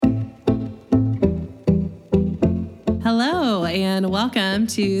Hello, and welcome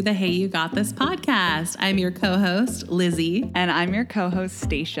to the Hey You Got This podcast. I'm your co-host, Lizzie. And I'm your co-host,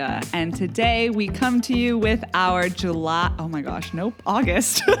 Stacia. And today we come to you with our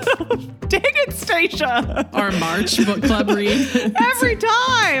August. Dang it, Stacia. Our March book club read. Every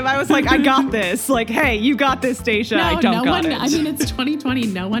time. I was like, I got this. Like, hey, you got this, Stacia. No, I don't got it. I mean, it's 2020.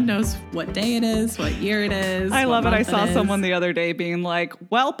 No one knows what day it is, what year it is. I love it. I saw someone the other day being like,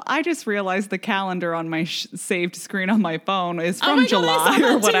 welp, I just realized the calendar on my saved screen on my phone is from July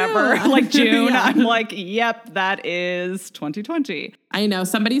or whatever, like June. Yeah. I'm like, yep, that is 2020. I know.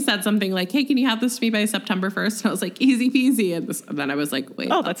 Somebody said something like, hey, can you have this to me by September 1st? And I was like, easy peasy. And then I was like, wait.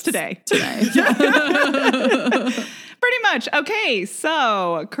 Oh, that's today. Pretty much. Okay,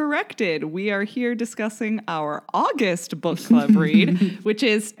 so corrected. We are here discussing our August book club read, which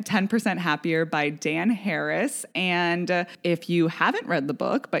is 10% Happier by Dan Harris. And if you haven't read the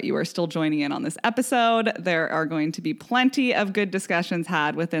book, but you are still joining in on this episode, there are going to be plenty of good discussions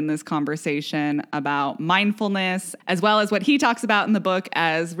had within this conversation about mindfulness, as well as what he talks about in the book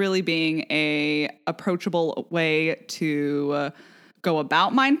as really being a approachable way to go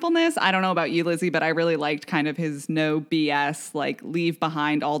about mindfulness. I don't know about you, Lizzie, but I really liked kind of his no BS, like leave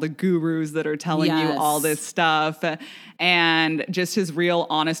behind all the gurus that are telling you all this stuff, and just his real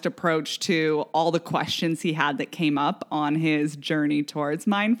honest approach to all the questions he had that came up on his journey towards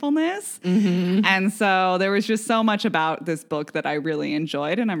mindfulness. Mm-hmm. And so there was just so much about this book that I really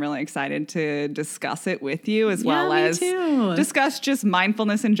enjoyed, and I'm really excited to discuss it with you as well as discuss just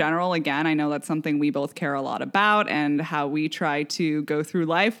mindfulness in general. Again, I know that's something we both care a lot about and how we try to go through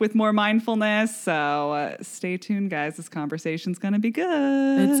life with more mindfulness. So stay tuned, guys. This conversation's going to be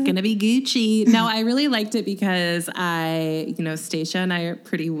good. It's going to be Gucci. No, I really liked it because Stacia and I are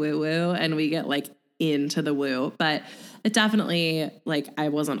pretty woo-woo and we get like into the woo, but it definitely, like, I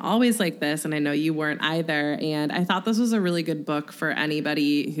wasn't always like this, and I know you weren't either. And I thought this was a really good book for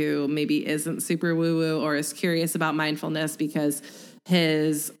anybody who maybe isn't super woo-woo or is curious about mindfulness, because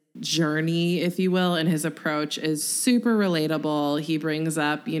his journey, if you will, and his approach is super relatable. He brings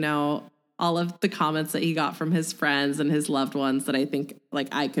up, all of the comments that he got from his friends and his loved ones that I think like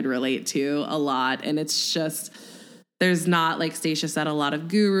I could relate to a lot. And it's just, there's not, like Stacia said, a lot of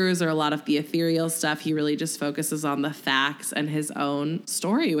gurus or a lot of the ethereal stuff. He really just focuses on the facts and his own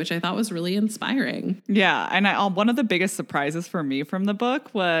story, which I thought was really inspiring. Yeah. And one of the biggest surprises for me from the book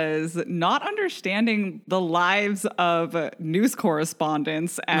was not understanding the lives of news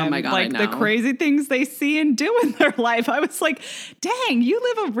correspondents and the crazy things they see and do in their life. I was like, dang, you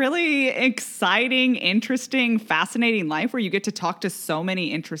live a really exciting, interesting, fascinating life where you get to talk to so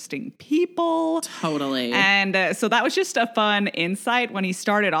many interesting people. Totally. And so that was just a fun insight. When he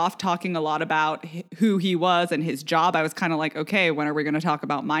started off talking a lot about who he was and his job, I was kind of like, okay, when are we going to talk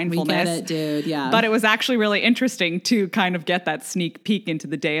about mindfulness? We get it, dude. Yeah. But it was actually really interesting to kind of get that sneak peek into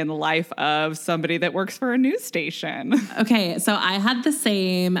the day in the life of somebody that works for a news station. Okay. So I had the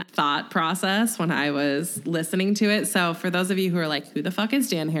same thought process when I was listening to it. So for those of you who are like, who the fuck is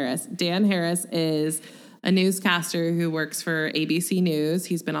Dan Harris? Dan Harris is a newscaster who works for ABC News.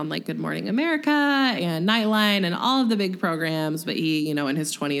 He's been on like Good Morning America and Nightline and all of the big programs, but he, in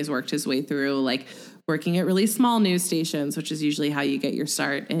his 20s worked his way through like working at really small news stations, which is usually how you get your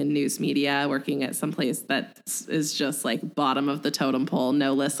start in news media, working at some place that is just like bottom of the totem pole,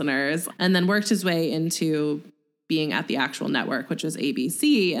 no listeners, and then worked his way into being at the actual network, which was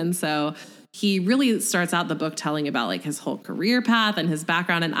ABC. And so he really starts out the book telling about like his whole career path and his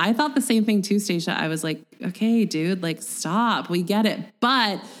background. And I thought the same thing too, Stacia. I was like, okay, dude, like stop. We get it.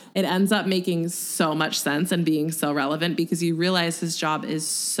 But it ends up making so much sense and being so relevant because you realize his job is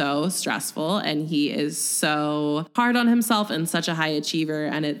so stressful and he is so hard on himself and such a high achiever.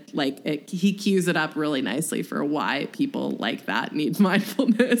 And he cues it up really nicely for why people like that need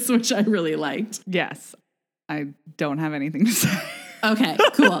mindfulness, which I really liked. Yes. I don't have anything to say. Okay,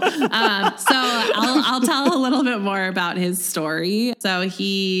 cool. So I'll tell a little bit more about his story. So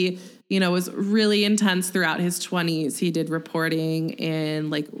he, was really intense throughout his 20s. He did reporting in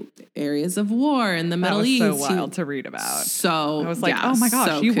like areas of war in the Middle East. That was so wild to read about. So I was like, oh my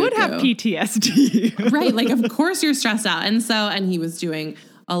gosh, you would have PTSD. Right. Like, of course you're stressed out. And he was doing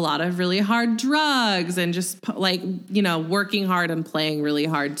a lot of really hard drugs and just like, working hard and playing really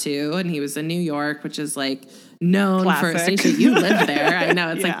hard too. And he was in New York, which is like known classic. For Stacia. You live there. I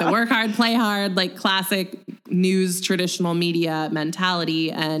know it's like the work hard, play hard, like classic news, traditional media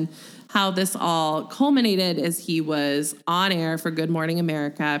mentality. And how this all culminated is he was on air for Good Morning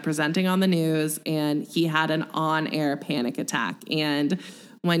America, presenting on the news, and he had an on-air panic attack. And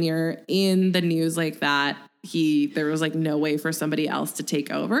when you're in the news like that, there was like no way for somebody else to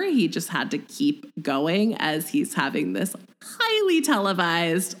take over. He just had to keep going as he's having this highly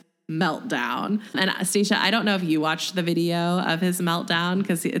televised meltdown. And Stacia, I don't know if you watched the video of his meltdown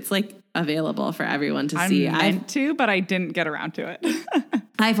because it's like available for everyone to see. I meant to, but I didn't get around to it.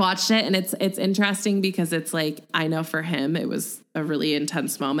 I've watched it and it's interesting because it's like, I know for him, it was a really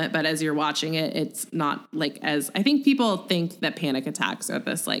intense moment, but as you're watching it, it's not like I think people think that panic attacks are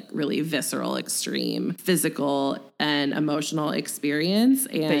this like really visceral, extreme physical and emotional experience.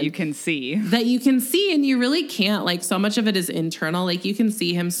 And that you can see. And you really can't, like, so much of it is internal. Like you can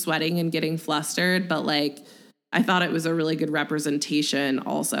see him sweating and getting flustered, but like, I thought it was a really good representation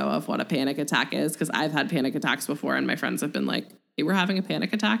also of what a panic attack is. Cause I've had panic attacks before and my friends have been like, you were having a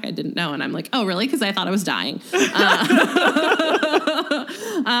panic attack? I didn't know. And I'm like, oh, really? Because I thought I was dying.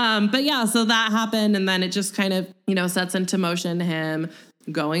 But yeah, so that happened. And then it just kind of, sets into motion him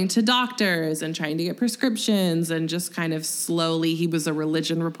going to doctors and trying to get prescriptions and just kind of slowly, he was a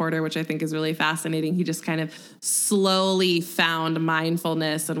religion reporter, which I think is really fascinating. He just kind of slowly found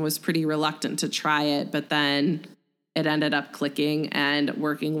mindfulness and was pretty reluctant to try it. But then it ended up clicking and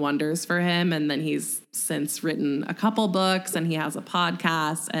working wonders for him. And then he's since written a couple books and he has a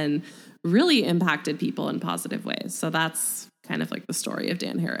podcast and really impacted people in positive ways. So that's kind of like the story of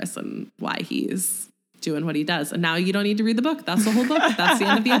Dan Harris and why he's doing what he does. And now you don't need to read the book. That's the whole book. That's the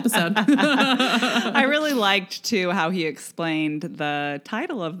end of the episode. I really liked too how he explained the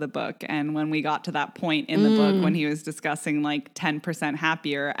title of the book. And when we got to that point in the book, when he was discussing like 10%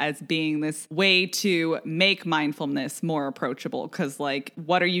 happier as being this way to make mindfulness more approachable. Cause like,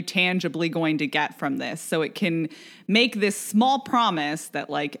 what are you tangibly going to get from this? So it can make this small promise that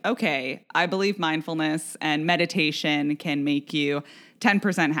like, okay, I believe mindfulness and meditation can make you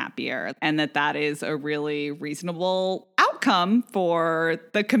 10% happier, and that is a really reasonable outcome for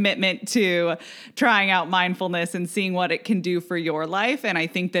the commitment to trying out mindfulness and seeing what it can do for your life. And I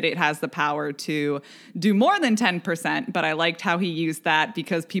think that it has the power to do more than 10%, but I liked how he used that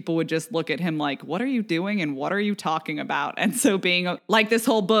because people would just look at him like, what are you doing and what are you talking about? And so being like this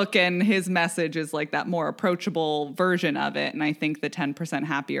whole book and his message is like that more approachable version of it. And I think the 10%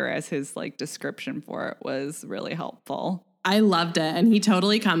 happier as his like description for it was really helpful. I loved it. And he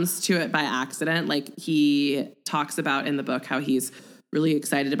totally comes to it by accident. Like he talks about in the book how he's really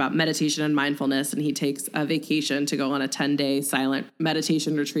excited about meditation and mindfulness. And he takes a vacation to go on a 10-day silent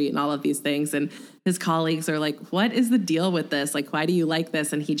meditation retreat and all of these things. And his colleagues are like, what is the deal with this? Like, why do you like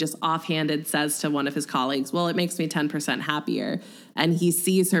this? And he just offhanded says to one of his colleagues, well, it makes me 10% happier. And he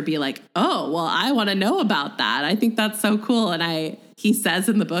sees her be like, oh, well, I want to know about that. I think that's so cool. And he says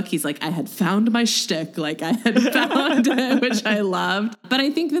in the book, he's like, I had found my shtick. Like I had found it, which I loved. But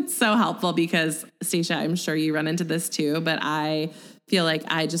I think that's so helpful because, Stacia, I'm sure you run into this too, but I feel like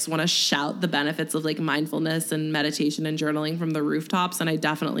I just want to shout the benefits of like mindfulness and meditation and journaling from the rooftops. And I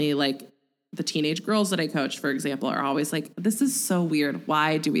definitely like the teenage girls that I coach, for example, are always like, this is so weird.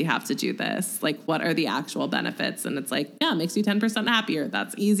 Why do we have to do this? Like, what are the actual benefits? And it's like, yeah, it makes you 10% happier.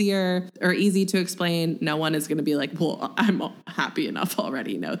 That's easier or easy to explain. No one is going to be like, well, I'm happy enough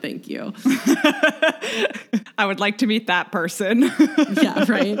already. No, thank you. I would like to meet that person. Yeah,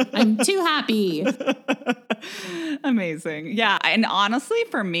 right. I'm too happy. Amazing. Yeah. And honestly,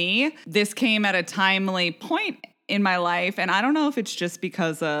 for me, this came at a timely point in my life. And I don't know if it's just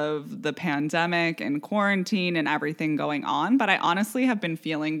because of the pandemic and quarantine and everything going on, but I honestly have been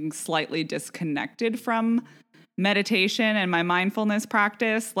feeling slightly disconnected from meditation and my mindfulness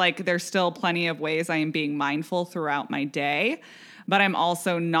practice. Like there's still plenty of ways I am being mindful throughout my day, but I'm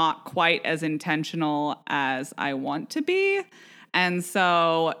also not quite as intentional as I want to be. And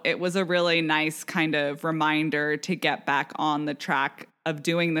so it was a really nice kind of reminder to get back on the track of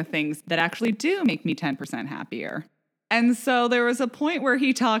doing the things that actually do make me 10% happier. And so there was a point where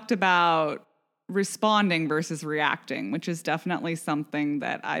he talked about responding versus reacting, which is definitely something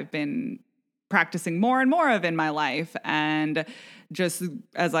that I've been practicing more and more of in my life. And just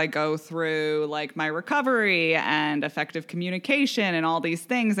as I go through like my recovery and effective communication and all these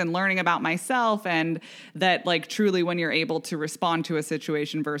things and learning about myself, and that like truly when you're able to respond to a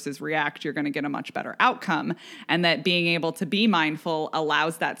situation versus react, you're going to get a much better outcome. And that being able to be mindful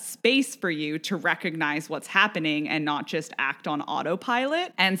allows that space for you to recognize what's happening and not just act on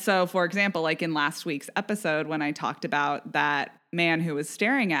autopilot. And so, for example, like in last week's episode, when I talked about that man who was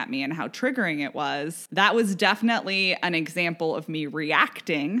staring at me and how triggering it was, that was definitely an example of me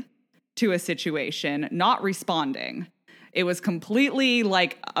reacting to a situation, not responding. it was completely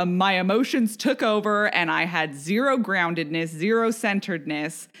like my emotions took over and I had zero groundedness, zero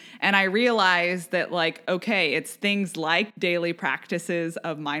centeredness. And I realized that like, okay, it's things like daily practices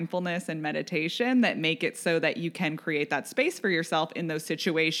of mindfulness and meditation that make it so that you can create that space for yourself in those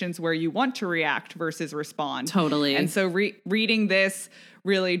situations where you want to react versus respond. Totally. And so reading this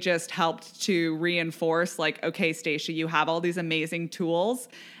really just helped to reinforce like, okay, Stacia, you have all these amazing tools.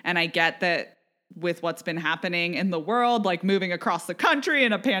 And I get that with what's been happening in the world, like moving across the country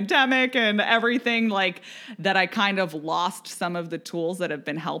in a pandemic and everything, like that I kind of lost some of the tools that have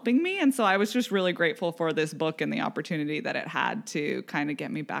been helping me. And so I was just really grateful for this book and the opportunity that it had to kind of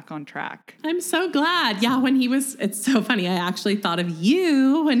get me back on track. I'm so glad. Yeah, it's so funny. I actually thought of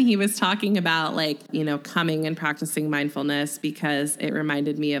you when he was talking about like, you know, coming and practicing mindfulness, because it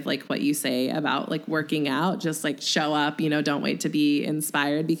reminded me of like what you say about like working out, just like show up, you know, don't wait to be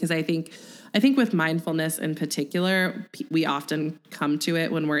inspired, because I think with mindfulness in particular, we often come to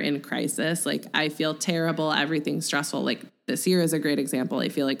it when we're in crisis. Like I feel terrible, everything's stressful. Like this year is a great example. I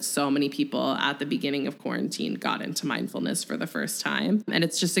feel like so many people at the beginning of quarantine got into mindfulness for the first time. And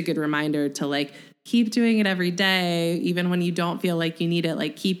it's just a good reminder to like keep doing it every day, even when you don't feel like you need it.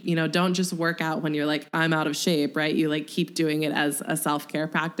 Like don't just work out when you're like, I'm out of shape, right? You like keep doing it as a self-care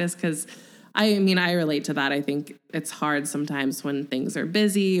practice, because I relate to that. I think it's hard sometimes when things are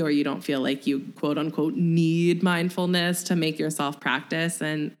busy or you don't feel like you quote unquote need mindfulness to make yourself practice.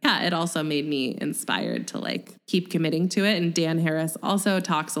 And yeah, it also made me inspired to like keep committing to it. And Dan Harris also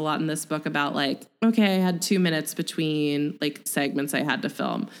talks a lot in this book about like, okay, I had 2 minutes between like segments I had to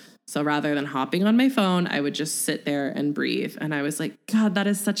film. So rather than hopping on my phone, I would just sit there and breathe. And I was like, God, that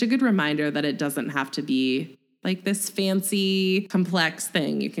is such a good reminder that it doesn't have to be like this fancy, complex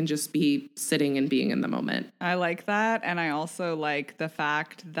thing. You can just be sitting and being in the moment. I like that. And I also like the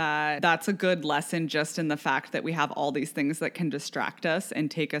fact that that's a good lesson just in the fact that we have all these things that can distract us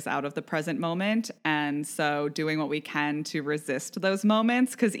and take us out of the present moment. And so doing what we can to resist those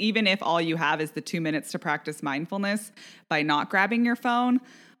moments, because even if all you have is the 2 minutes to practice mindfulness by not grabbing your phone,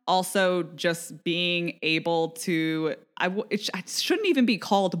 also just being able to, it shouldn't even be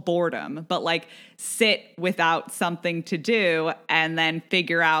called boredom, but like sit without something to do and then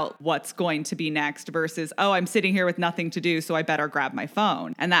figure out what's going to be next versus, oh, I'm sitting here with nothing to do, so I better grab my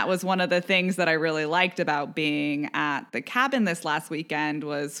phone. And that was one of the things that I really liked about being at the cabin this last weekend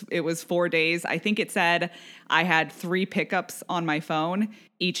was it was 4 days. I think it said I had 3 pickups on my phone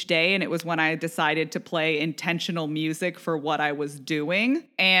each day. And it was when I decided to play intentional music for what I was doing.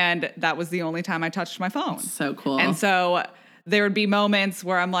 And that was the only time I touched my phone. So cool. And so there would be moments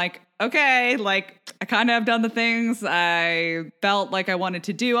where I'm like, okay, like I kind of have done the things I felt like I wanted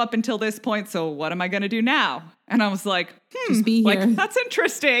to do up until this point. So what am I going to do now? And I was like, just be here. Like, that's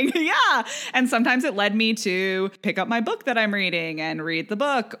interesting. Yeah. And sometimes it led me to pick up my book that I'm reading and read the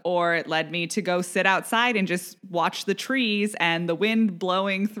book, or it led me to go sit outside and just watch the trees and the wind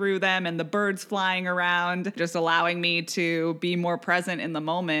blowing through them and the birds flying around, just allowing me to be more present in the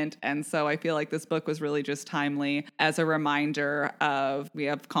moment. And so I feel like this book was really just timely as a reminder of we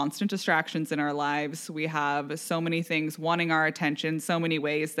have constant distractions in our lives. We have so many things wanting our attention, so many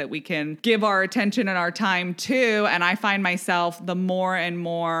ways that we can give our attention and our time to. And I find myself, the more and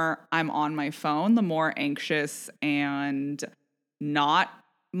more I'm on my phone, the more anxious and not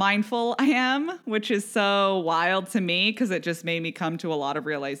mindful I am, which is so wild to me because it just made me come to a lot of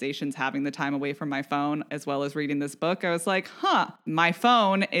realizations having the time away from my phone as well as reading this book. I was like, my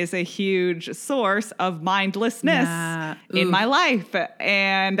phone is a huge source of mindlessness in my life.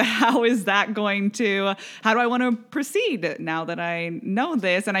 And how do I want to proceed now that I know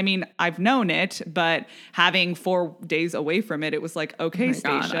this? And I mean, I've known it, but having 4 days away from it, it was like, okay,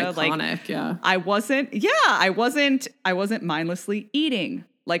 Stacia, iconic, yeah. I wasn't mindlessly eating.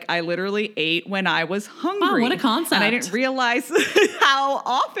 Like I literally ate when I was hungry. Wow, what a concept. And I didn't realize how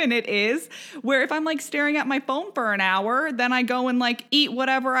often it is where if I'm like staring at my phone for an hour, then I go and like eat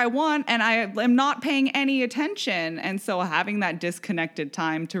whatever I want and I am not paying any attention. And so having that disconnected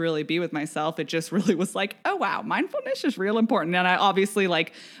time to really be with myself, it just really was like, oh wow, mindfulness is real important. And I obviously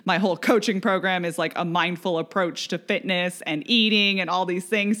like my whole coaching program is like a mindful approach to fitness and eating and all these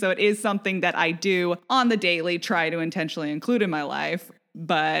things. So it is something that I do on the daily, try to intentionally include in my life.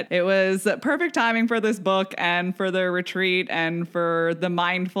 But it was perfect timing for this book and for the retreat and for the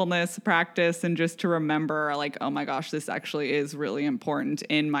mindfulness practice and just to remember like, oh my gosh, this actually is really important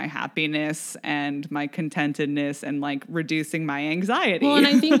in my happiness and my contentedness and like reducing my anxiety. Well, and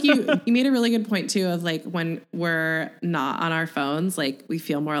I think you made a really good point too of like when we're not on our phones, like we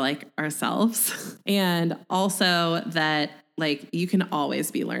feel more like ourselves. And also that like you can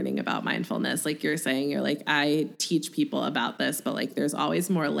always be learning about mindfulness. Like you're saying, you're like, I teach people about this, but like there's always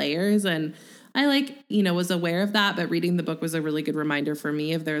more layers. And I like, was aware of that, but reading the book was a really good reminder for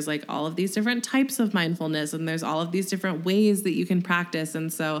me of there's like all of these different types of mindfulness and there's all of these different ways that you can practice.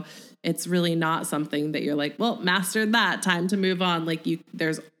 And so it's really not something that you're like, well, mastered that, time to move on. Like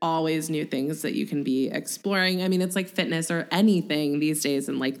there's always new things that you can be exploring. I mean, it's like fitness or anything these days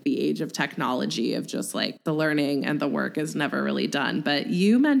in like the age of technology of just like the learning and the work is never really done. But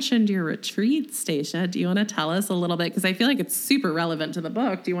you mentioned your retreat, Stacia. Do you want to tell us a little bit? Because I feel like it's super relevant to the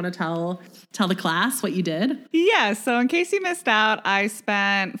book. Do you want to tell the class what you did? Yeah. So in case you missed out, I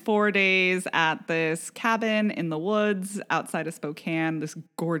spent 4 days at this cabin in the woods outside of Spokane, this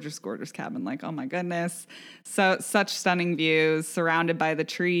gorgeous cabin. Like, oh my goodness. So such stunning views surrounded by the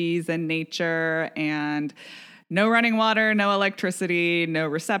trees and nature and no running water, no electricity, no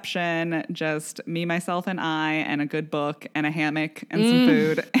reception, just me, myself, and I, and a good book and a hammock and some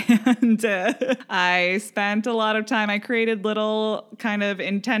food. And I spent a lot of time. I created little kind of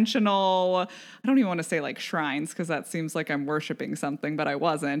intentional, I don't even want to say like shrines because that seems like I'm worshiping something, but I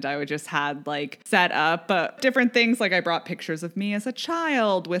wasn't. I would just had like set up different things. Like I brought pictures of me as a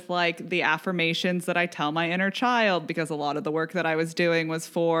child with like the affirmations that I tell my inner child, because a lot of the work that I was doing was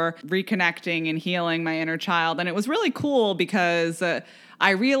for reconnecting and healing my inner child. And it was really cool because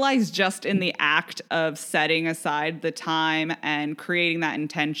I realized just in the act of setting aside the time and creating that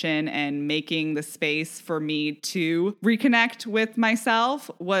intention and making the space for me to reconnect with myself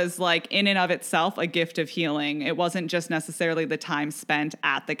was like in and of itself a gift of healing. It wasn't just necessarily the time spent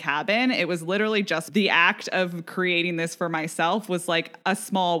at the cabin. It was literally just the act of creating this for myself was like a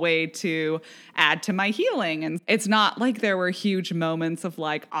small way to add to my healing. And it's not like there were huge moments of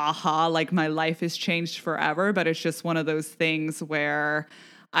like, aha, like my life has changed forever, but it's just one of those things where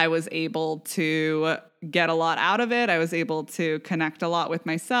I was able to get a lot out of it. I was able to connect a lot with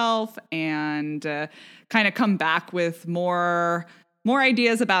myself and kind of come back with more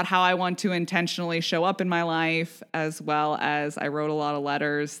ideas about how I want to intentionally show up in my life, as well as I wrote a lot of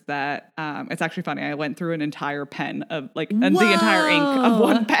letters that it's actually funny. I went through an entire pen of like the entire ink of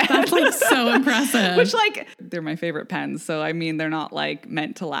one pen. That's like so impressive. Which like they're my favorite pens. So I mean, they're not like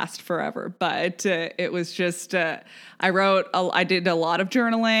meant to last forever, but it was just, I did a lot of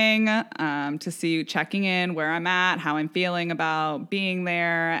journaling to see, checking in where I'm at, how I'm feeling about being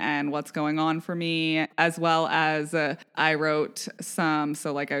there and what's going on for me, as well as I wrote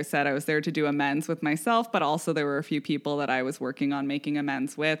so like I said, I was there to do amends with myself, but also there were a few people that I was working on making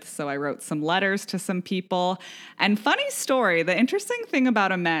amends with. So I wrote some letters to some people. And funny story, the interesting thing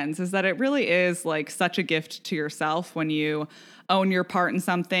about amends is that it really is like such a gift to yourself when you own your part in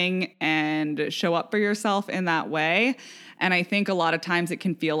something and show up for yourself in that way. And I think a lot of times it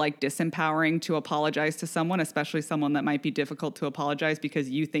can feel like disempowering to apologize to someone, especially someone that might be difficult to apologize because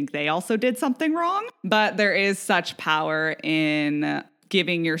you think they also did something wrong. But there is such power in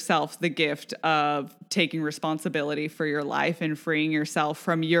giving yourself the gift of taking responsibility for your life and freeing yourself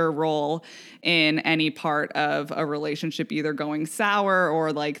from your role in any part of a relationship, either going sour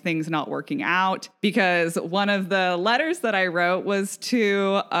or like things not working out. Because one of the letters that I wrote was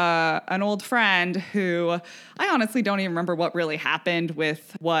to an old friend who I honestly don't even remember what really happened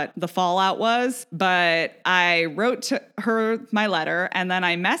with what the fallout was, but I wrote to her my letter and then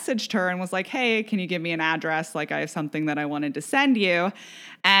I messaged her and was like, hey, can you give me an address? Like I have something that I wanted to send you.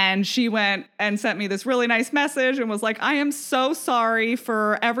 And she went and sent me this really nice message and was like, I am so sorry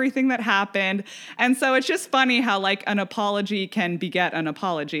for everything that happened. And so it's just funny how like an apology can beget an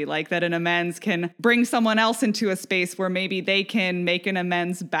apology, like that an amends can bring someone else into a space where maybe they can make an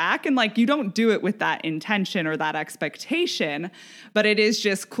amends back. And like, you don't do it with that intention or that expectation, but it is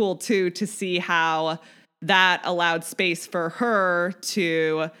just cool too, to see how that allowed space for her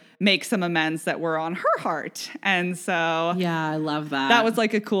to make some amends that were on her heart. And so yeah, I love that. That was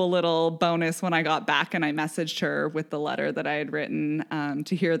like a cool little bonus when I got back and I messaged her with the letter that I had written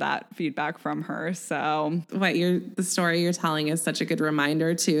to hear that feedback from her. So the story you're telling is such a good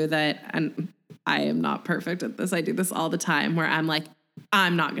reminder too, that, and I am not perfect at this. I do this all the time where I'm like,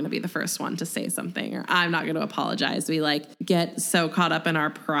 I'm not going to be the first one to say something, or I'm not going to apologize. We like get so caught up in our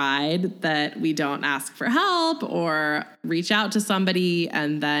pride that we don't ask for help or reach out to somebody,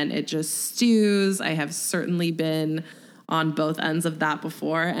 and then it just stews. I have certainly been on both ends of that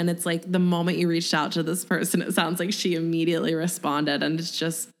before. And it's like the moment you reached out to this person, it sounds like she immediately responded, and it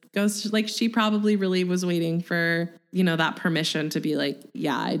just goes to like, she probably really was waiting for, that permission to be like,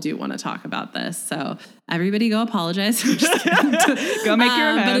 yeah, I do want to talk about this. So everybody go apologize. Go make your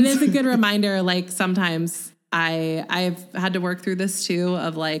amends. But it is a good reminder. Like sometimes I've had to work through this too,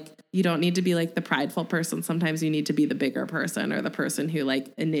 of like you don't need to be like the prideful person. Sometimes you need to be the bigger person or the person who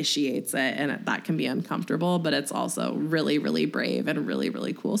like initiates it. And that can be uncomfortable, but it's also really, really brave and really,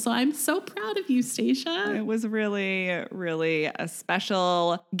 really cool. So I'm so proud of you, Stacia. It was really, really a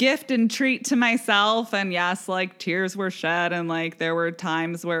special gift and treat to myself. And yes, like tears were shed and like there were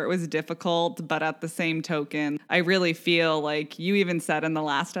times where it was difficult, but at the same token, I really feel like you even said in the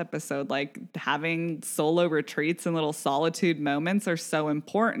last episode, like having solo retreats and little solitude moments are so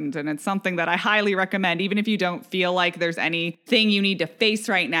important. And it's something that I highly recommend, even if you don't feel like there's anything you need to face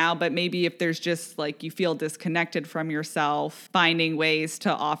right now, but maybe if there's just like you feel disconnected from yourself, finding ways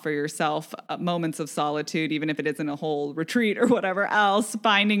to offer yourself moments of solitude, even if it isn't a whole retreat or whatever else,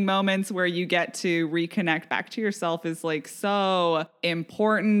 finding moments where you get to reconnect back to yourself is like so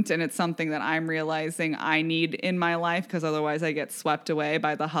important. And it's something that I'm realizing I need in my life because otherwise I get swept away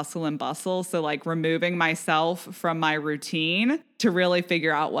by the hustle and bustle. So like removing myself from my routine to really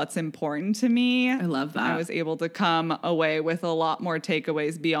figure out what's important to me. I love that. I was able to come away with a lot more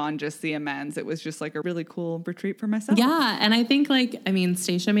takeaways beyond just the amends. It was just like a really cool retreat for myself. Yeah. And I think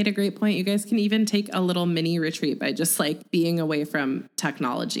Stacia made a great point. You guys can even take a little mini retreat by just like being away from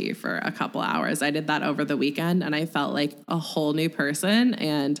technology for a couple hours. I did that over the weekend and I felt like a whole new person.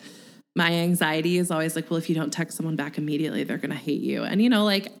 And my anxiety is always like, well, if you don't text someone back immediately, they're going to hate you. And,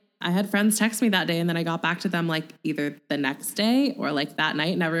 like I had friends text me that day and then I got back to them like either the next day or like that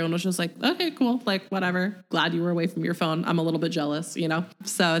night. And everyone was just like, okay, cool. Like whatever. Glad you were away from your phone. I'm a little bit jealous,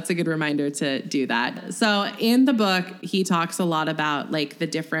 So it's a good reminder to do that. So in the book, he talks a lot about like the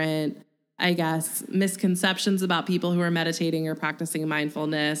different, I guess, misconceptions about people who are meditating or practicing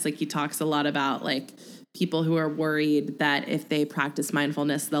mindfulness. Like he talks a lot about like people who are worried that if they practice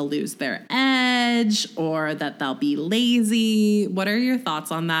mindfulness, they'll lose their edge or that they'll be lazy. What are your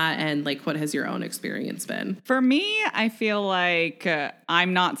thoughts on that? And like, what has your own experience been? For me, I feel like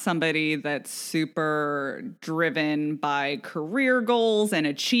I'm not somebody that's super driven by career goals and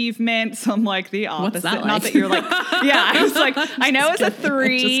achievement. So I'm like the opposite. What's that like? Not that you're like, yeah, I was like, I know as a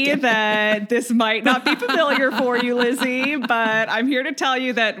 3 that this might not be familiar for you, Lizzie, but I'm here to tell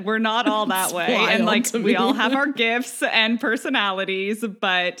you that we're not all that way. And like, we all have our gifts and personalities,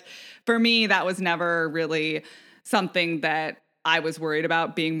 but for me, that was never really something that I was worried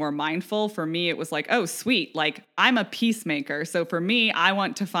about being more mindful. For me, it was like, oh, sweet. Like I'm a peacemaker. So for me, I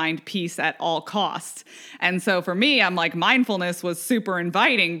want to find peace at all costs. And so for me, I'm like, mindfulness was super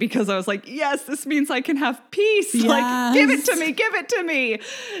inviting because I was like, yes, this means I can have peace. Yes. Like, give it to me.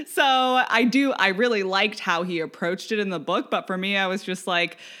 So I really liked how he approached it in the book. But for me, I was just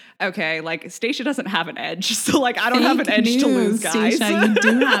like, okay, like Stacia doesn't have an edge. So like, I don't have an edge to lose, guys. Stacia, you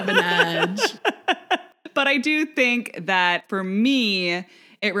do have an edge. But I do think that for me,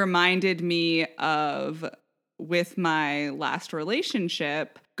 it reminded me of with my last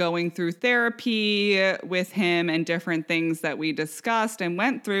relationship, going through therapy with him and different things that we discussed and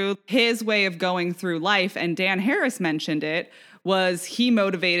went through. His way of going through life, and Dan Harris mentioned it, was he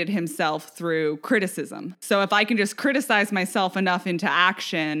motivated himself through criticism. So if I can just criticize myself enough into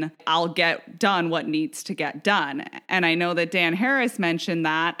action, I'll get done what needs to get done. And I know that Dan Harris mentioned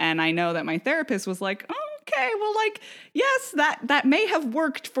that, and I know that my therapist was like, oh, okay, well, like, yes, that may have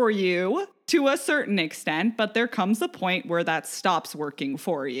worked for you to a certain extent, but there comes a point where that stops working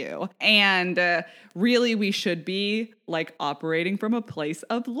for you. And really, we should be like operating from a place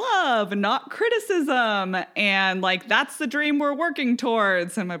of love, not criticism. And like, that's the dream we're working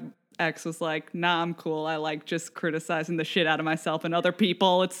towards. And my ex was like, nah, I'm cool. I like just criticizing the shit out of myself and other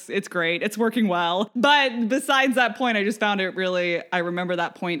people. It's great. It's working well. But besides that point, I just found it really, I remember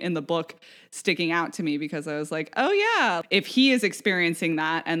that point in the book sticking out to me because I was like, oh yeah, if he is experiencing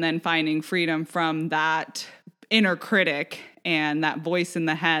that and then finding freedom from that inner critic and that voice in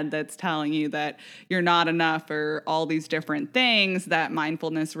the head that's telling you that you're not enough or all these different things, that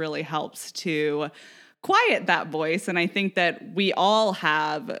mindfulness really helps to quiet that voice. And I think that we all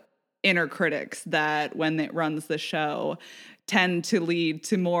have inner critics that when it runs the show tend to lead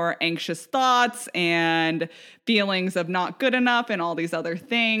to more anxious thoughts and feelings of not good enough and all these other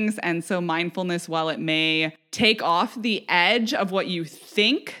things. And so mindfulness, while it may take off the edge of what you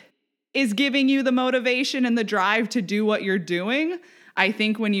think is giving you the motivation and the drive to do what you're doing, I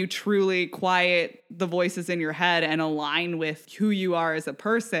think when you truly quiet the voices in your head and align with who you are as a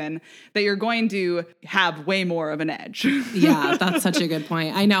person, that you're going to have way more of an edge. Yeah, that's such a good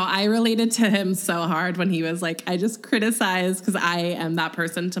point. I know I related to him so hard when he was like, I just criticize because I am that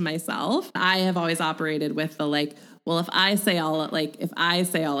person to myself. I have always operated with the like, well, if I say all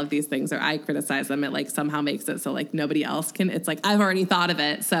of these things or I criticize them, it like somehow makes it so like nobody else can. It's like I've already thought of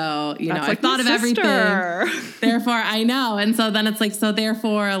it, so you know I've thought of everything. Therefore, I know, and so then it's like so.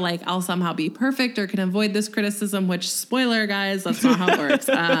 Therefore, like I'll somehow be perfect or can avoid this criticism. Which spoiler, guys, that's not how it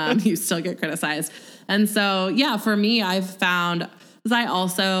works. You still get criticized, and so yeah, for me, I've found. Because I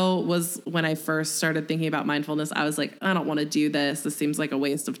also was, when I first started thinking about mindfulness, I was like, I don't want to do this. This seems like a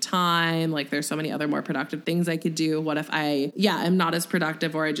waste of time. Like there's so many other more productive things I could do. What if I, am not as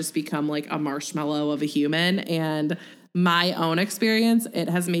productive or I just become like a marshmallow of a human? And my own experience, it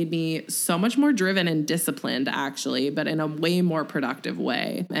has made me so much more driven and disciplined actually, but in a way more productive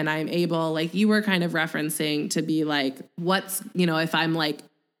way. And I'm able, like you were kind of referencing, to be like, what's, if I'm like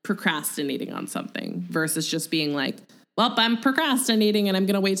procrastinating on something versus just being like, well, I'm procrastinating and I'm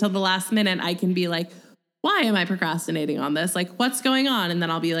going to wait till the last minute. I can be like, why am I procrastinating on this? Like, what's going on? And then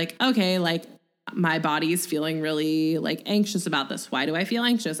I'll be like, okay, like my body's feeling really like anxious about this. Why do I feel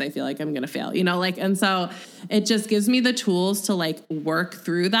anxious? I feel like I'm going to fail, and so it just gives me the tools to like work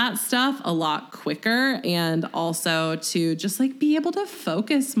through that stuff a lot quicker. And also to just like be able to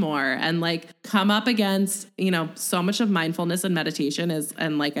focus more and like come up against, so much of mindfulness and meditation is,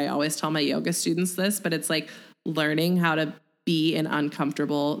 and like I always tell my yoga students this, but it's like, learning how to be in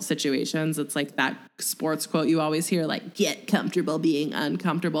uncomfortable situations. It's like that sports quote you always hear, like, get comfortable being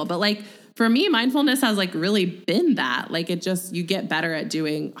uncomfortable. But like, for me, mindfulness has like really been that. Like it just, you get better at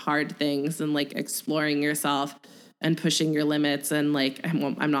doing hard things and like exploring yourself and pushing your limits. And like,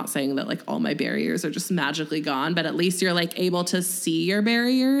 I'm not saying that like all my barriers are just magically gone, but at least you're like able to see your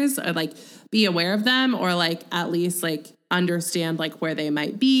barriers or like be aware of them, or like at least like understand like where they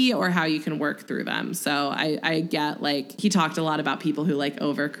might be or how you can work through them. So I get, like, he talked a lot about people who like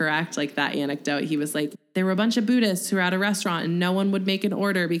overcorrect, like that anecdote. He was like, there were a bunch of Buddhists who were at a restaurant and no one would make an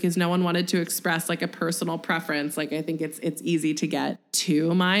order because no one wanted to express like a personal preference. Like, I think it's easy to get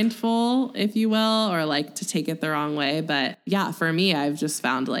too mindful, if you will, or like to take it the wrong way. But yeah, for me, I've just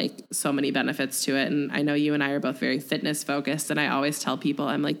found like so many benefits to it. And I know you and I are both very fitness focused. And I always tell people,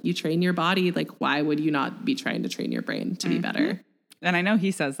 I'm like, you train your body. Like, why would you not be trying to train your brain to be better? And I know he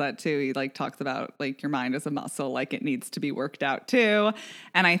says that too. He like talks about like your mind is a muscle, like it needs to be worked out too.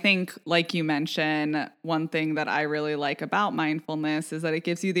 And I think, like you mentioned, one thing that I really like about mindfulness is that it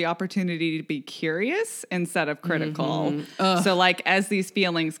gives you the opportunity to be curious instead of critical. So like as these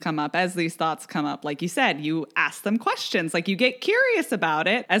feelings come up, as these thoughts come up, like you said, you ask them questions, like you get curious about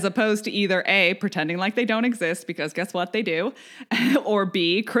it, as opposed to either A, pretending like they don't exist because guess what, they do, or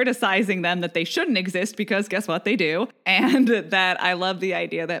B, criticizing them that they shouldn't exist because guess what, they do. And that I love the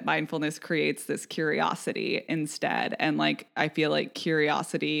idea that mindfulness creates this curiosity instead. And like, I feel like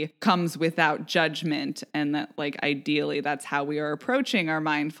curiosity comes without judgment, and that like, ideally that's how we are approaching our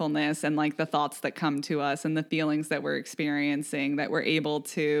mindfulness, and like the thoughts that come to us and the feelings that we're experiencing, that we're able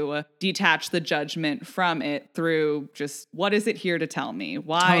to detach the judgment from it through just, what is it here to tell me?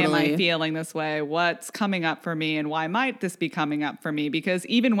 Why am I feeling this way? What's coming up for me? And why might this be coming up for me? Because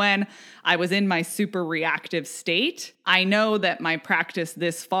even when I was in my super reactive state, I know that my practice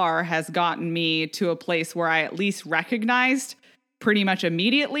this far has gotten me to a place where I at least recognized pretty much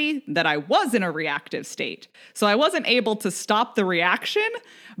immediately that I was in a reactive state. So I wasn't able to stop the reaction,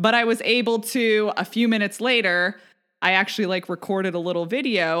 but I was able to, a few minutes later, I actually like recorded a little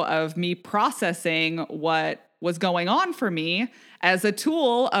video of me processing what was going on for me as a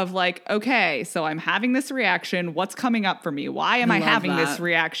tool of like, okay, so I'm having this reaction. What's coming up for me? Why am I having this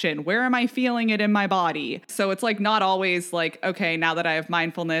reaction? Where am I feeling it in my body? So it's like not always like, okay, now that I have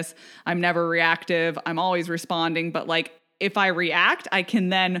mindfulness, I'm never reactive. I'm always responding. But like, if I react, I can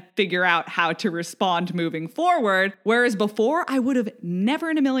then figure out how to respond moving forward. Whereas before, I would have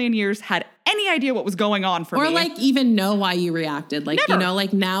never in a million years had any idea what was going on for me. Or like even know why you reacted. Like, never.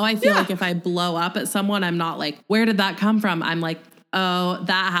 Like now I feel like if I blow up at someone, I'm not like, where did that come from? I'm like, oh,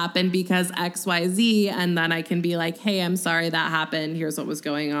 that happened because X, Y, Z. And then I can be like, hey, I'm sorry that happened. Here's what was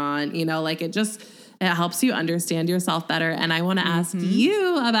going on. Like it helps you understand yourself better. And I want to ask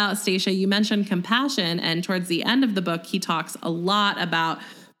you about, Stacia, you mentioned compassion. And towards the end of the book, he talks a lot about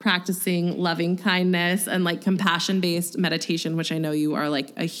practicing loving kindness and like compassion-based meditation, which I know you are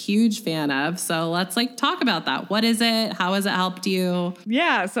like a huge fan of. So let's like talk about that. What is it? How has it helped you?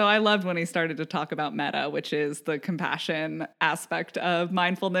 Yeah. So I loved when he started to talk about metta, which is the compassion aspect of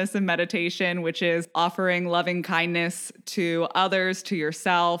mindfulness and meditation, which is offering loving kindness to others, to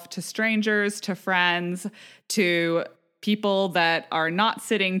yourself, to strangers, to friends, to people that are not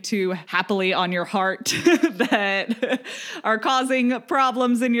sitting too happily on your heart, that are causing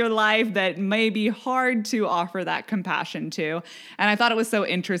problems in your life that may be hard to offer that compassion to. And I thought it was so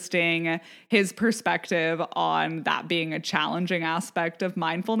interesting, his perspective on that being a challenging aspect of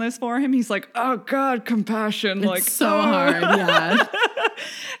mindfulness for him. He's like, oh God, compassion. It's like so hard. Yeah.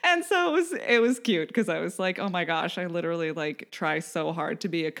 And so it was cute because I was like, oh my gosh, I literally like try so hard to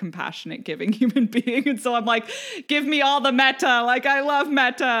be a compassionate, giving human being. And so I'm like, give me all the metta. Like, I love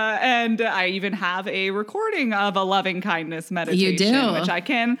metta. And I even have a recording of a loving kindness meditation, You do. which I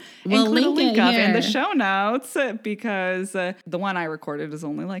can We'll include a link link it of in the here. show notes, because the one I recorded is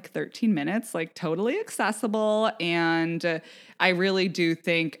only like 13 minutes, like totally accessible. And I really do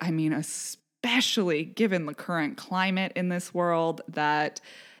think, I mean, especially given the current climate in this world, that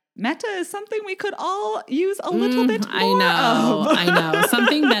metta is something we could all use a little bit more I know.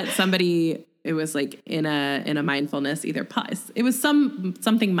 Something that somebody, it was like in a mindfulness, it was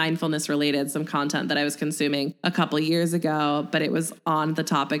something mindfulness related, some content that I was consuming a couple years ago, but it was on the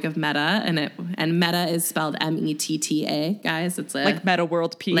topic of metta, and metta is spelled METTA, guys. It's like Meta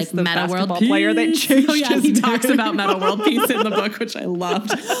World Peace, like the Meta World basketball Peace. player that changed Oh, yeah, his he name. talks about Meta World Peace in the book, which I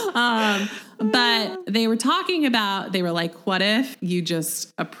loved. But they were talking about, they were like, what if you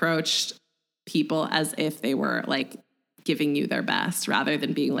just approached people as if they were like giving you their best, rather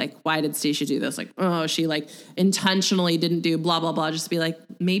than being like, why did Stacia do this? Like, oh, she like intentionally didn't do blah, blah, blah. Just be like,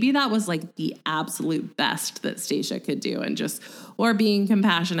 maybe that was like the absolute best that Stacia could do. And just, or being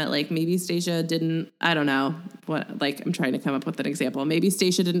compassionate. Like maybe Stacia didn't, I don't know what, like I'm trying to come up with an example. Maybe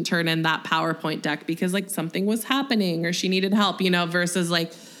Stacia didn't turn in that PowerPoint deck because like something was happening or she needed help, versus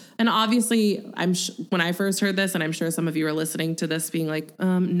like, and obviously, when I first heard this, and I'm sure some of you are listening to this being like,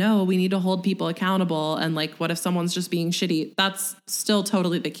 no, we need to hold people accountable. And like, what if someone's just being shitty? That's still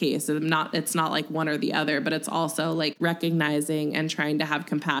totally the case. It's not like one or the other, but it's also like recognizing and trying to have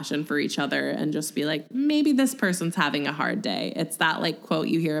compassion for each other and just be like, maybe this person's having a hard day. It's that like quote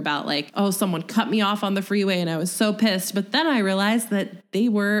you hear about like, oh, someone cut me off on the freeway and I was so pissed. But then I realized that they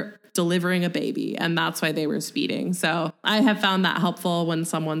were delivering a baby and that's why they were speeding. So I have found that helpful when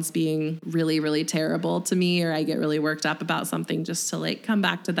someone's being really, really terrible to me, or I get really worked up about something, just to like come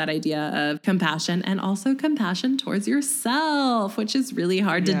back to that idea of compassion, and also compassion towards yourself, which is really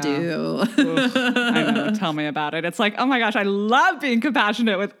hard to do. Oof, I know. Tell me about it. It's like, oh my gosh, I love being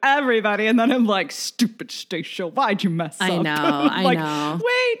compassionate with everybody. And then I'm like, stupid Stacia, why'd you mess up? I know.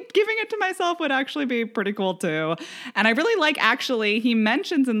 Wait, giving it to myself would actually be pretty cool too. And I really like, actually, he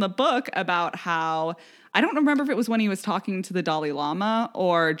mentions in the book about how, I don't remember if it was when he was talking to the Dalai Lama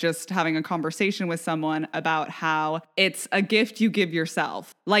or just having a conversation with someone, about how it's a gift you give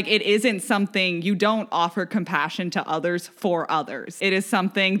yourself. Like, it isn't something, you don't offer compassion to others for others. It is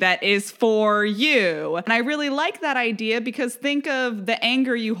something that is for you. And I really like that idea, because think of the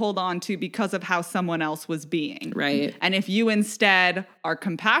anger you hold on to because of how someone else was being. Right. And if you instead are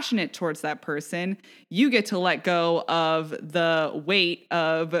compassionate towards that person, you get to let go of the weight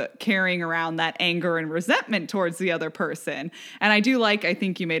of carrying around that anger and resentment towards the other person. And I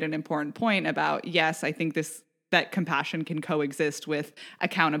think you made an important point about, yes, I think that compassion can coexist with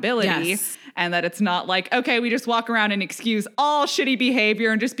accountability. Yes. And that it's not like, okay, we just walk around and excuse all shitty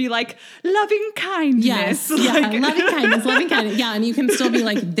behavior and just be like, loving kindness. Yes. Yeah. Loving kindness. Yeah. And you can still be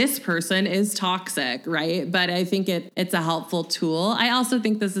like, this person is toxic. Right. But I think it's a helpful tool. I also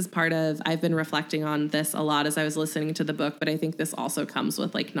think this is part of, I've been reflecting on this a lot as I was listening to the book, but I think this also comes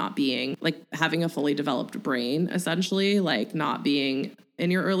with like not being, like having a fully developed brain, essentially, like not being in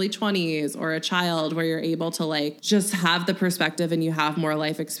your early 20s or a child, where you're able to like just have the perspective and you have more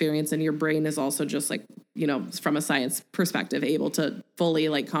life experience, and your brain is also just like, from a science perspective, able to fully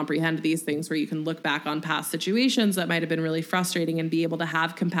like comprehend these things, where you can look back on past situations that might have been really frustrating and be able to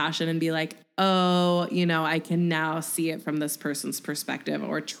have compassion and be like, oh, I can now see it from this person's perspective,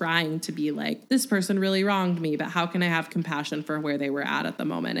 or trying to be like, this person really wronged me, but how can I have compassion for where they were at the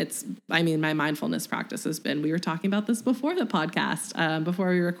moment? My mindfulness practice has been, we were talking about this before the podcast, before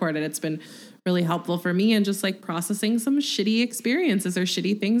we recorded, it's been really helpful for me, and just like processing some shitty experiences or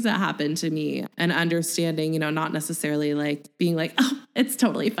shitty things that happened to me, and understanding, not necessarily like being like, oh, it's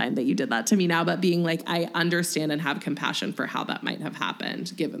totally fine that you did that to me now, but being like, I understand and have compassion for how that might have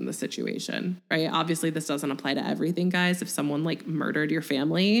happened given the situation, right? Obviously this doesn't apply to everything, guys. If someone like murdered your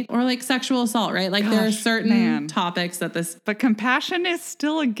family, or like sexual assault, right? Like there are certain topics that But compassion is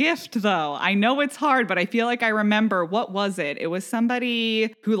still a gift though. I know it's hard, but I feel like I remember, what was it? It was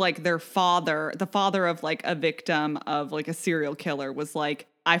somebody who like the father of like a victim of like a serial killer was like,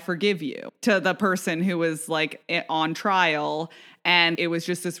 I forgive you to the person who was like on trial. And it was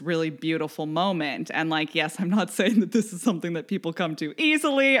just this really beautiful moment. And like, yes, I'm not saying that this is something that people come to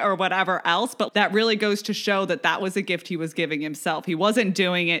easily or whatever else, but that really goes to show that that was a gift he was giving himself. He wasn't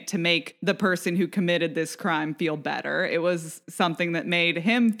doing it to make the person who committed this crime feel better. It was something that made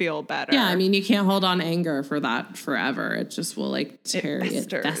him feel better. Yeah, I mean, you can't hold on anger for that forever. It just will like tear it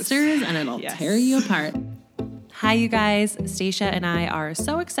festers and it'll tear you apart. Hi, you guys. Stacia and I are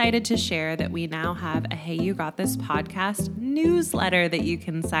so excited to share that we now have a Hey You Got This podcast newsletter that you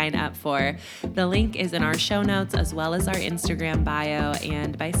can sign up for. The link is in our show notes as well as our Instagram bio.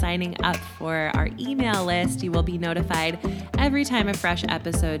 And by signing up for our email list, you will be notified every time a fresh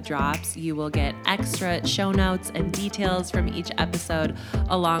episode drops. You will get extra show notes and details from each episode,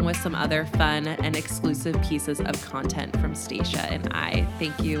 along with some other fun and exclusive pieces of content from Stacia and I.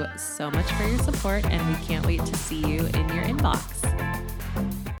 Thank you so much for your support, and we can't wait to see you in your inbox.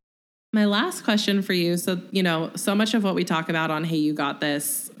 My last question for you. So, so much of what we talk about on Hey You Got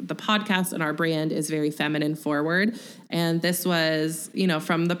This, the podcast and our brand is very feminine forward. And this was,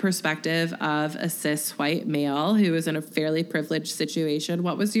 from the perspective of a cis white male who was in a fairly privileged situation.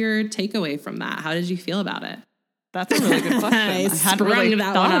 What was your takeaway from that? How did you feel about it? That's a really good question. I sprung really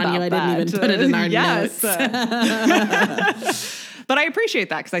that one on you. I didn't even put it in our notes. But I appreciate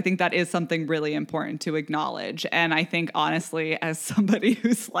that because I think that is something really important to acknowledge. And I think, honestly, as somebody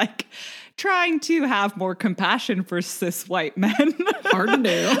who's like trying to have more compassion for cis white men, hard to do,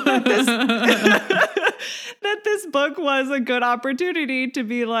 that this book was a good opportunity to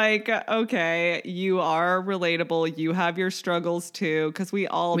be like, okay, you are relatable. You have your struggles too, because we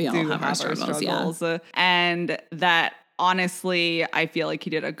all have our struggles. Yeah. And that, honestly, I feel like he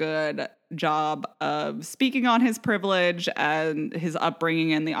did a good job of speaking on his privilege and his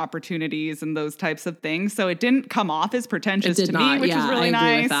upbringing and the opportunities and those types of things. So it didn't come off as pretentious to me, which was really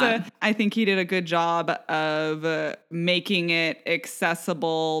nice. I think he did a good job of making it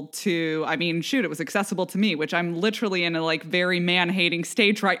accessible to, it was accessible to me, which I'm literally in a like very man-hating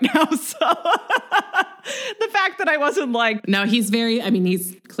stage right now. So the fact that I wasn't like... No, he's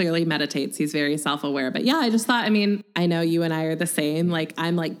clearly meditates. He's very self-aware. But yeah, I just thought, I know you and I are the same. Like,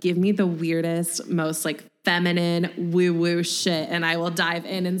 I'm like, give me the weirdest, most like feminine woo-woo shit and I will dive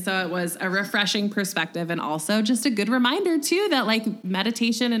in. And so it was a refreshing perspective and also just a good reminder too that like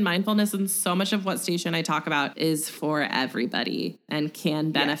meditation and mindfulness and so much of what Stacia and I talk about is for everybody and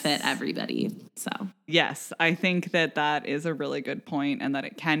can benefit everybody. So yes, I think that is a really good point and that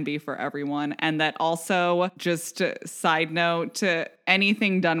it can be for everyone. And that also, just side note,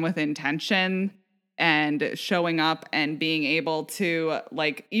 anything done with intention and showing up and being able to,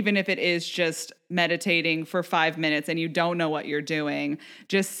 like, even if it is just meditating for 5 minutes and you don't know what you're doing,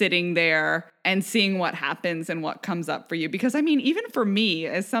 just sitting there and seeing what happens and what comes up for you. Because even for me,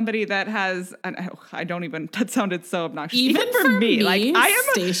 as somebody that has, that sounded so obnoxious. Even for me, like I am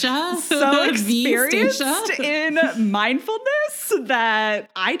Stacia, so experienced in mindfulness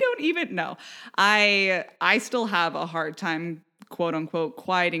that I don't even know. I still have a hard time, quote unquote,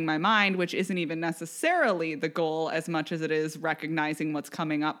 quieting my mind, which isn't even necessarily the goal as much as it is recognizing what's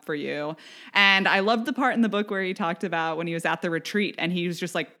coming up for you. And I loved the part in the book where he talked about when he was at the retreat and he was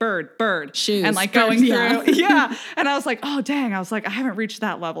just like, bird, shoes, and like going through. Yeah. And I was like, oh, dang. I was like, I haven't reached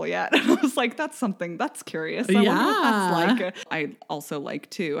that level yet. And I was like, that's something that's curious. I wonder what that's like. I also like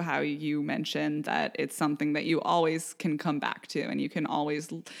too, how you mentioned that it's something that you always can come back to and you can always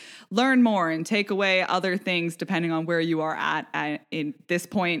learn more and take away other things depending on where you are at in this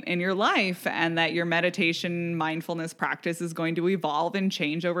point in your life, and that your meditation mindfulness practice is going to evolve and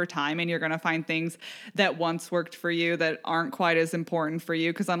change over time, and you're going to find things that once worked for you that aren't quite as important for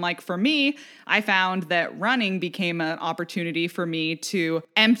you. Because I'm like, for me, I found that running became an opportunity for me to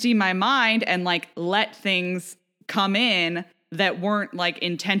empty my mind and like let things come in that weren't like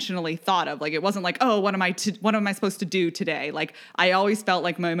intentionally thought of. Like, it wasn't like, oh, what am I supposed to do today? Like, I always felt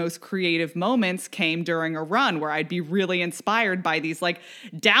like my most creative moments came during a run where I'd be really inspired by these like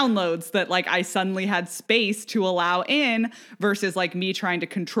downloads that like I suddenly had space to allow in, versus like me trying to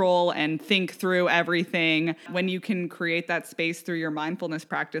control and think through everything. When you can create that space through your mindfulness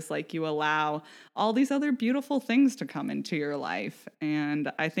practice, like, you allow all these other beautiful things to come into your life.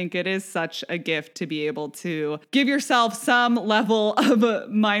 And I think it is such a gift to be able to give yourself some level of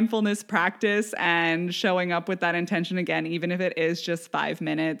mindfulness practice and showing up with that intention again, even if it is just 5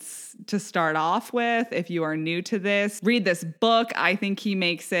 minutes to start off with. If you are new to this, read this book. I think he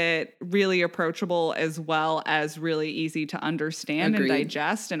makes it really approachable as well as really easy to understand Agreed. and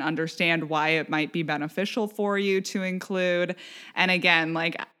digest and understand why it might be beneficial for you to include. And again,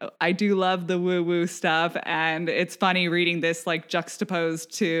 like I do love the woo-woo stuff. And it's funny reading this like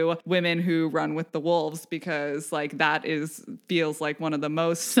juxtaposed to women who run with the wolves, because like that feels like one of the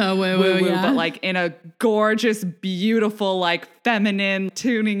most so woo-woo, yeah. but like in a gorgeous, beautiful, like feminine,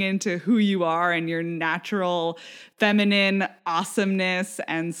 tuning into who you are and your natural feminine awesomeness.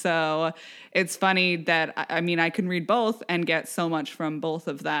 And so it's funny that, I mean, I can read both and get so much from both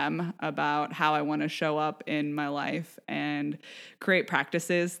of them about how I want to show up in my life and create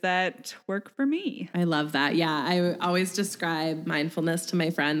practices that work for me. I love that. Yeah. I always describe mindfulness to my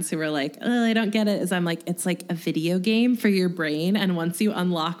friends who are like, oh, I don't get it. Is I'm like, it's like a video game for your brain. And once you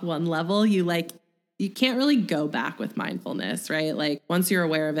unlock one level, you can't really go back with mindfulness, right? Like once you're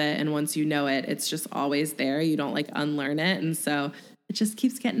aware of it and once you know it, it's just always there. You don't like unlearn it. And so it just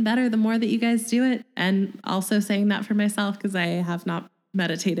keeps getting better the more that you guys do it. And also saying that for myself, because I have not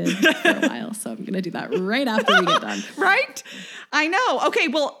meditated for a while. So I'm going to do that right after we get done. Right? I know. Okay.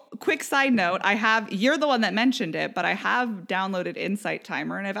 Well, quick side note. You're the one that mentioned it, but I have downloaded Insight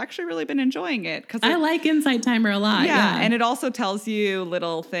Timer and I've actually really been enjoying it. I like Insight Timer a lot. Yeah. And it also tells you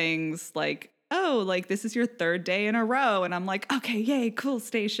little things like, oh, like this is your 3rd day in a row. And I'm like, okay, yay, cool,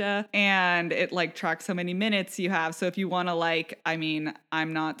 Stacia. And it like tracks how many minutes you have. So if you want to like, I mean,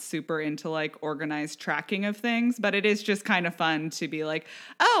 I'm not super into like organized tracking of things, but it is just kind of fun to be like,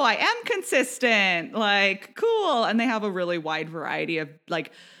 oh, I am consistent, like cool. And they have a really wide variety of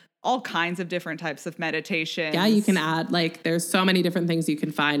like all kinds of different types of meditation. Yeah, you can add, like, there's so many different things you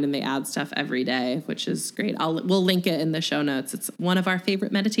can find, and they add stuff every day, which is great. We'll link it in the show notes. It's one of our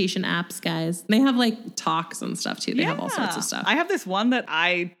favorite meditation apps, guys. They have like talks and stuff too. They have all sorts of stuff. I have this one that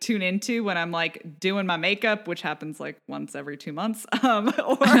I tune into when I'm like doing my makeup, which happens like once every 2 months, or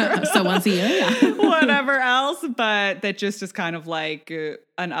so once a year, yeah. whatever else. But that just is kind of like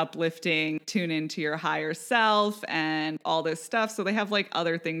an uplifting tune into your higher self and all this stuff. So they have like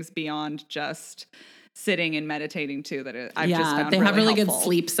other things beyond just sitting and meditating too that I've just found they have really helpful. good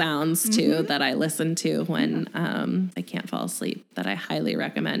sleep sounds too that I listen to when I can't fall asleep, that I highly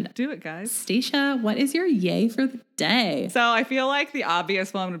recommend. Do it, guys. Stacia, what is your yay for the day? So I feel like the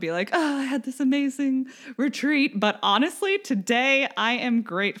obvious one would be like, oh, I had this amazing retreat. But honestly, today I am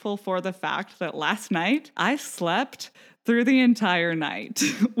grateful for the fact that last night I slept through the entire night,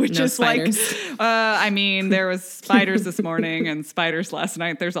 which no is spiders. Like, I mean, there was spiders this morning and spiders last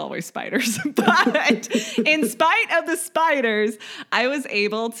night. There's always spiders. But in spite of the spiders, I was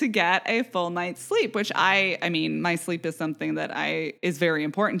able to get a full night's sleep, which I mean, my sleep is something that is very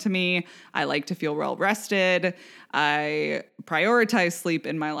important to me. I like to feel well rested. I prioritize sleep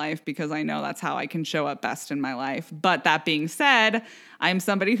in my life because I know that's how I can show up best in my life. But that being said, I'm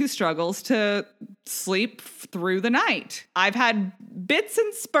somebody who struggles to sleep through the night. I've had bits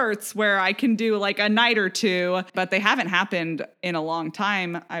and spurts where I can do like a night or two, but they haven't happened in a long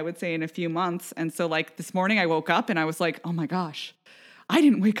time, I would say in a few months. And so like this morning I woke up and I was like, oh my gosh, I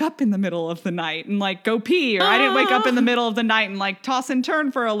didn't wake up in the middle of the night and like go pee, or I didn't wake up in the middle of the night and like toss and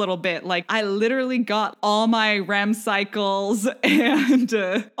turn for a little bit. Like I literally got all my REM cycles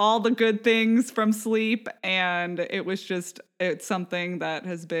and all the good things from sleep. And it's something that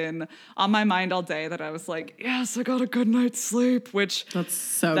has been on my mind all day that I was like, yes, I got a good night's sleep, which that's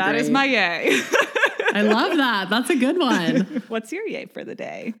so that great. Is my yay. I love that. That's a good one. What's your yay for the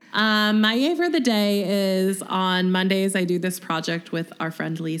day? My yay for the day is on Mondays, I do this project with our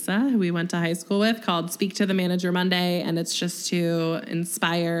friend Lisa, who we went to high school with, called Speak to the Manager Monday. And it's just to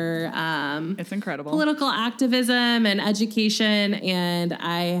inspire it's incredible political activism and education. And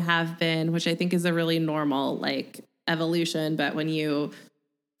I have been, which I think is a really normal like evolution, but when you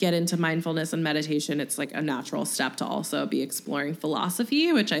get into mindfulness and meditation, it's like a natural step to also be exploring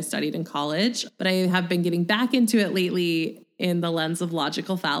philosophy, which I studied in college. But I have been getting back into it lately in the lens of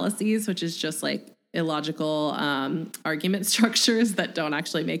logical fallacies, which is just like illogical argument structures that don't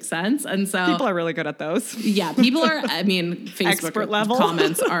actually make sense. And so people are really good at those. Yeah, people are, I mean, Facebook expert level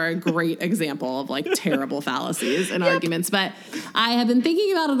comments are a great example of like terrible fallacies and arguments. But I have been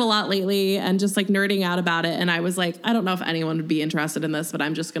thinking about it a lot lately and just like nerding out about it. And I was like, I don't know if anyone would be interested in this, but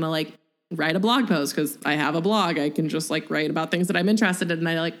I'm just going to like write a blog post because I have a blog. I can just like write about things that I'm interested in. And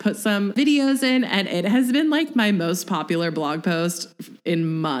I like put some videos in, and it has been like my most popular blog post in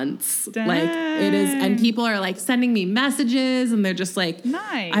months. Dang. Like it is. And people are like sending me messages, and they're just like,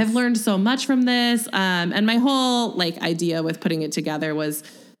 nice. I've learned so much from this. And my whole like idea with putting it together was,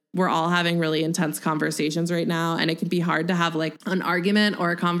 we're all having really intense conversations right now. And it can be hard to have like an argument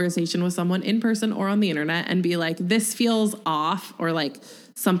or a conversation with someone in person or on the internet and be like, this feels off, or like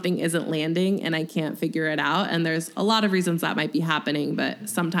something isn't landing and I can't figure it out. And there's a lot of reasons that might be happening, but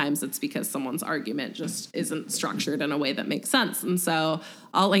sometimes it's because someone's argument just isn't structured in a way that makes sense. And so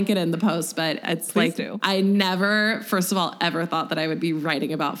I'll link it in the post, but it's Please like, do. I never, first of all, ever thought that I would be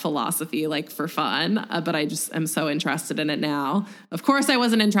writing about philosophy like for fun, but I just am so interested in it now. Of course, I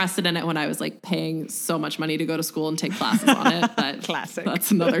wasn't interested in it when I was like paying so much money to go to school and take classes on it, but Classic.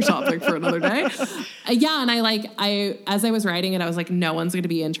 That's another topic for another day. Yeah. And as I was writing it, I was like, no one's going to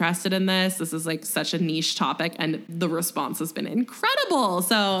be interested in this. This is like such a niche topic, and the response has been incredible.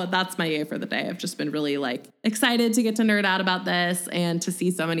 So that's my yay for the day. I've just been really like excited to get to nerd out about this and to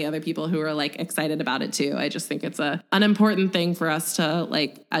see so many other people who are like excited about it too. I just think it's an important thing for us to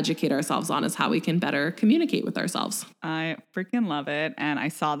like educate ourselves on, is how we can better communicate with ourselves. I freaking love it. And I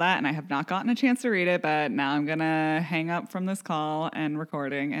saw that, and I have not gotten a chance to read it, but now I'm going to hang up from this call and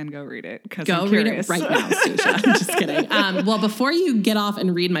recording and go read it. Go read it right now, Stacia. I'm just kidding. Well, before you get off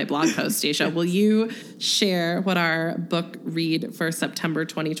and read my blog post, Stacia, will you share what our book read for September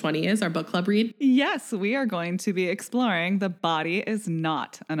 2020 is, our book club read? Yes, we are going to be exploring The Body Is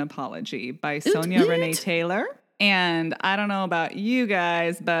Not an Apology by Sonia Renee Taylor. And I don't know about you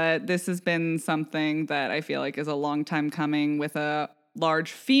guys, but this has been something that I feel like is a long time coming with a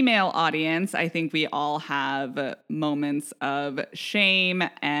large female audience. I think we all have moments of shame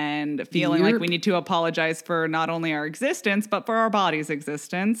and feeling like we need to apologize for not only our existence, but for our body's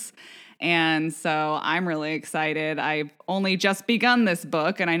existence. And so I'm really excited. I've only just begun this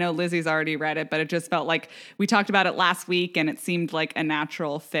book, and I know Lizzie's already read it, but it just felt like we talked about it last week, and it seemed like a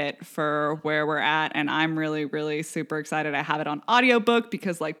natural fit for where we're at. And I'm really, really super excited. I have it on audiobook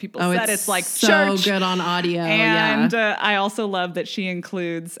because, like people said, it's like so church. Good on audio. And I also love that she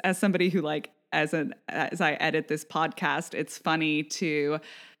includes, as somebody who like, as I edit this podcast, it's funny to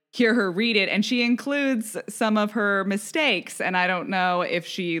hear her read it, and she includes some of her mistakes. And I don't know if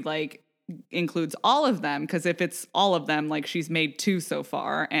she like includes all of them, because if it's all of them, like she's made 2 so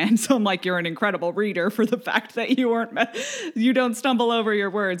far. And so I'm like, you're an incredible reader for the fact that you don't stumble over your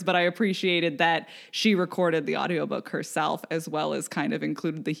words. But I appreciated that she recorded the audiobook herself, as well as kind of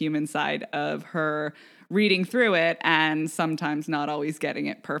included the human side of her reading through it, and sometimes not always getting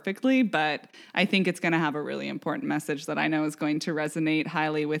it perfectly. But I think it's going to have a really important message that I know is going to resonate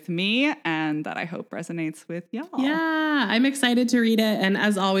highly with me, and that I hope resonates with y'all. Yeah, I'm excited to read it. And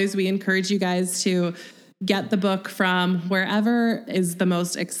as always, we encourage you guys to get the book from wherever is the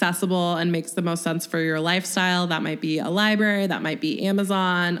most accessible and makes the most sense for your lifestyle. That might be a library, that might be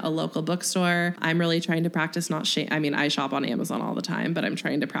Amazon, a local bookstore. I'm really trying to practice not shame. I mean, I shop on Amazon all the time, but I'm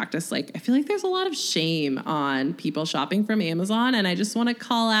trying to practice, like, I feel like there's a lot of shame on people shopping from Amazon. And I just want to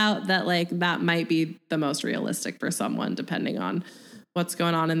call out that, like, that might be the most realistic for someone, depending on what's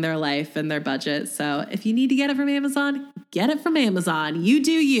going on in their life and their budget. So if you need to get it from Amazon, get it from Amazon. You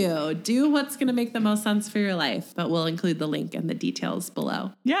do you. Do what's going to make the most sense for your life. But we'll include the link and the details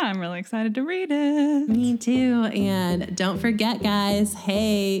below. Yeah, I'm really excited to read it. Me too. And don't forget, guys,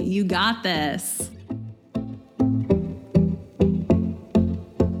 hey, you got this.